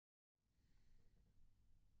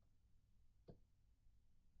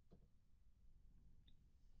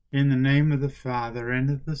In the name of the Father, and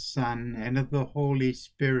of the Son, and of the Holy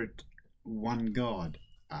Spirit, one God.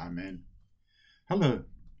 Amen. Hello,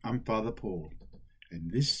 I'm Father Paul,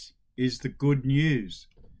 and this is the good news.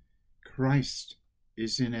 Christ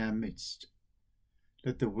is in our midst.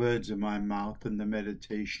 Let the words of my mouth and the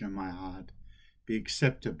meditation of my heart be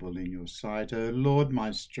acceptable in your sight, O Lord,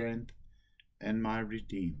 my strength and my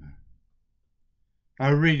Redeemer.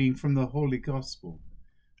 Our reading from the Holy Gospel,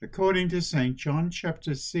 according to St. John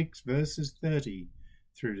chapter 6, verses 30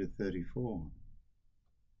 through to 34.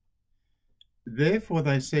 Therefore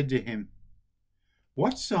they said to him,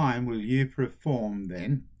 "What sign will you perform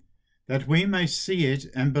then, that we may see it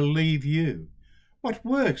and believe you? What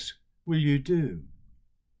works will you do?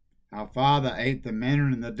 Our father ate the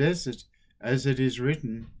manna in the desert, as it is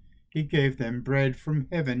written, he gave them bread from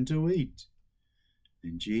heaven to eat."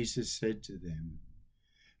 And Jesus said to them,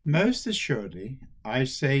 "Most assuredly, I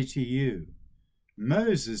say to you,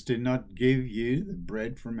 Moses did not give you the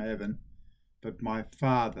bread from heaven, but my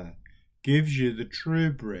Father gives you the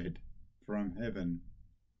true bread from heaven.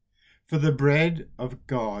 For the bread of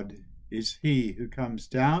God is he who comes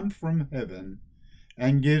down from heaven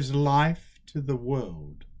and gives life to the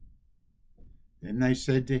world." Then they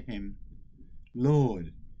said to him,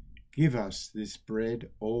 "Lord, give us this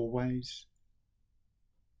bread always."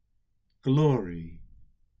 Glory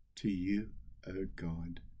to you, O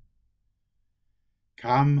God.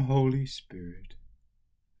 Come, Holy Spirit,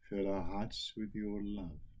 fill our hearts with your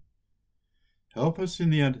love. Help us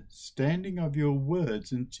in the understanding of your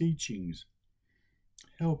words and teachings.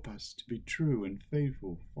 Help us to be true and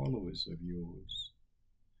faithful followers of yours.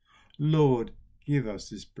 Lord, give us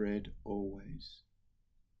this bread always.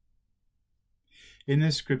 In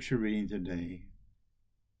the scripture reading today,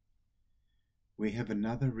 we have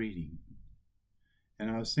another reading. And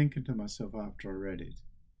I was thinking to myself after I read it,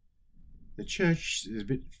 the church is a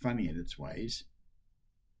bit funny in its ways.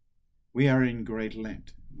 We are in Great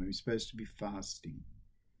Lent, when we're supposed to be fasting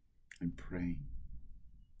and praying.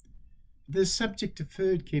 The subject of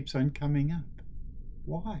food keeps on coming up.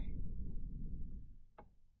 Why?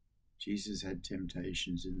 Jesus had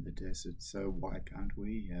temptations in the desert, so why can't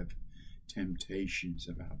we have temptations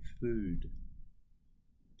about food?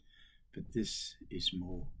 But this is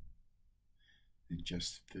more than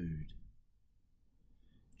just food.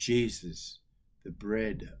 Jesus, the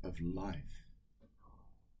bread of life.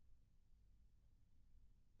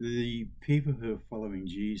 The people who are following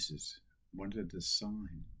Jesus wanted a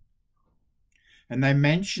sign. And they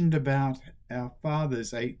mentioned about our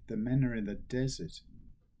fathers ate the manna in the desert.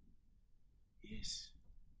 Yes.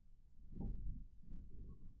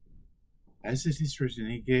 As it is written,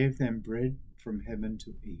 he gave them bread from heaven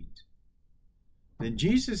to eat. Then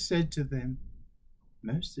Jesus said to them,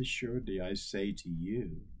 "Most assuredly I say to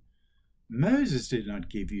you, Moses did not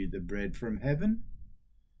give you the bread from heaven,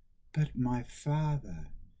 but my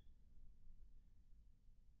Father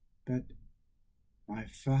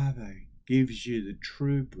gives you the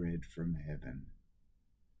true bread from heaven.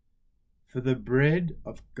 For the bread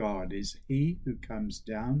of God is he who comes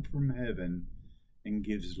down from heaven and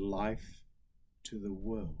gives life to the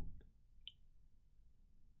world."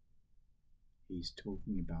 He's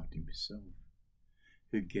talking about himself,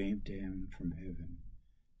 who came down from heaven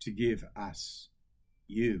to give us,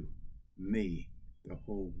 you, me, the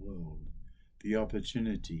whole world, the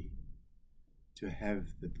opportunity to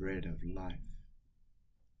have the bread of life.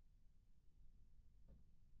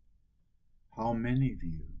 How many of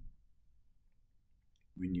you,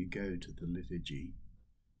 when you go to the liturgy,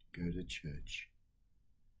 go to church,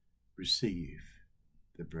 receive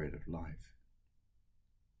the bread of life?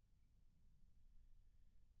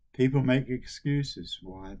 People make excuses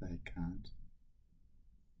why they can't.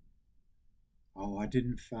 "Oh, I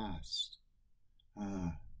didn't fast.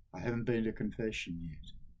 I haven't been to confession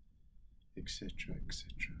yet," etc.,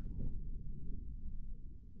 etc.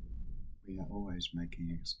 We are always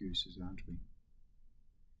making excuses, aren't we?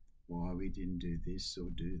 Why we didn't do this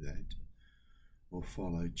or do that, or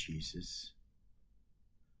follow Jesus.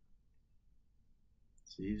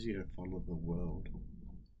 It's easier to follow the world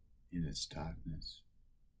in its darkness,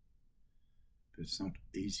 but it's not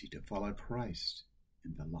easy to follow Christ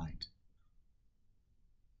in the light.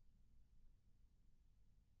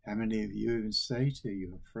 How many of you even say to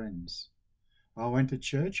your friends, "I went to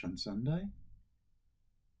church on Sunday"?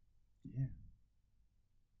 Yeah.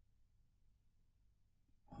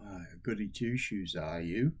 Goody two-shoes, are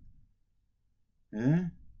you? Eh?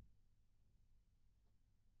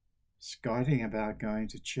 Skiting about going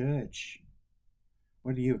to church.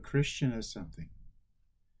 What are you, a Christian or something?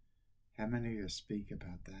 How many of us speak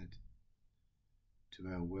about that to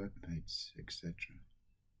our workmates, etc.?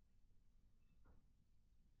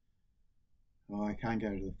 Oh, I can't go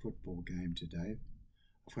to the football game today.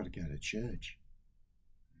 I've got to go to church.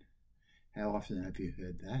 How often have you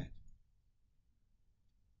heard that?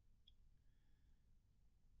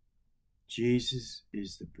 Jesus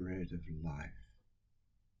is the bread of life.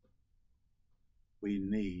 We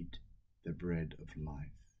need the bread of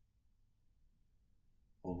life.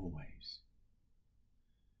 Always.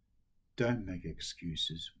 Don't make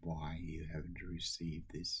excuses why you haven't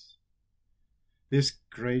received this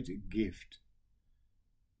great gift.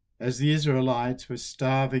 As the Israelites were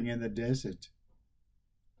starving in the desert,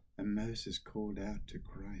 and Moses called out to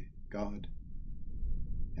God,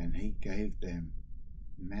 and he gave them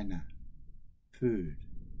manna, food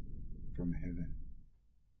from heaven.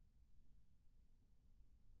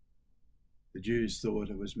 The Jews thought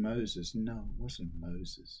it was Moses. No, it wasn't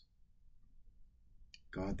Moses.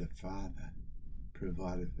 God the Father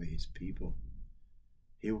provided for his people.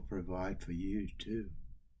 He will provide for you too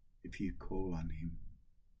if you call on him,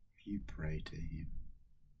 if you pray to him.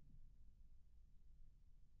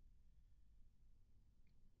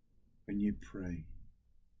 When you pray,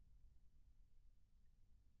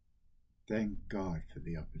 thank God for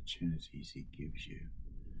the opportunities he gives you,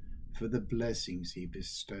 for the blessings he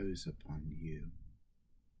bestows upon you,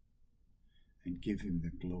 and give him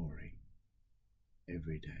the glory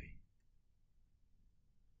every day.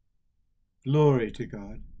 Glory to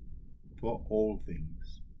God for all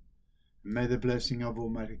things. And may the blessing of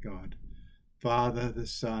Almighty God, Father, the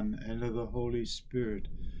Son, and of the Holy Spirit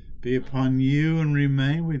be upon you and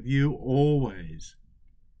remain with you always.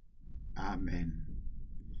 Amen.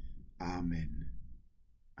 Amen.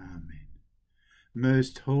 Amen.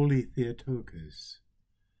 Most Holy Theotokos,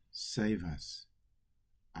 save us.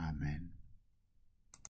 Amen.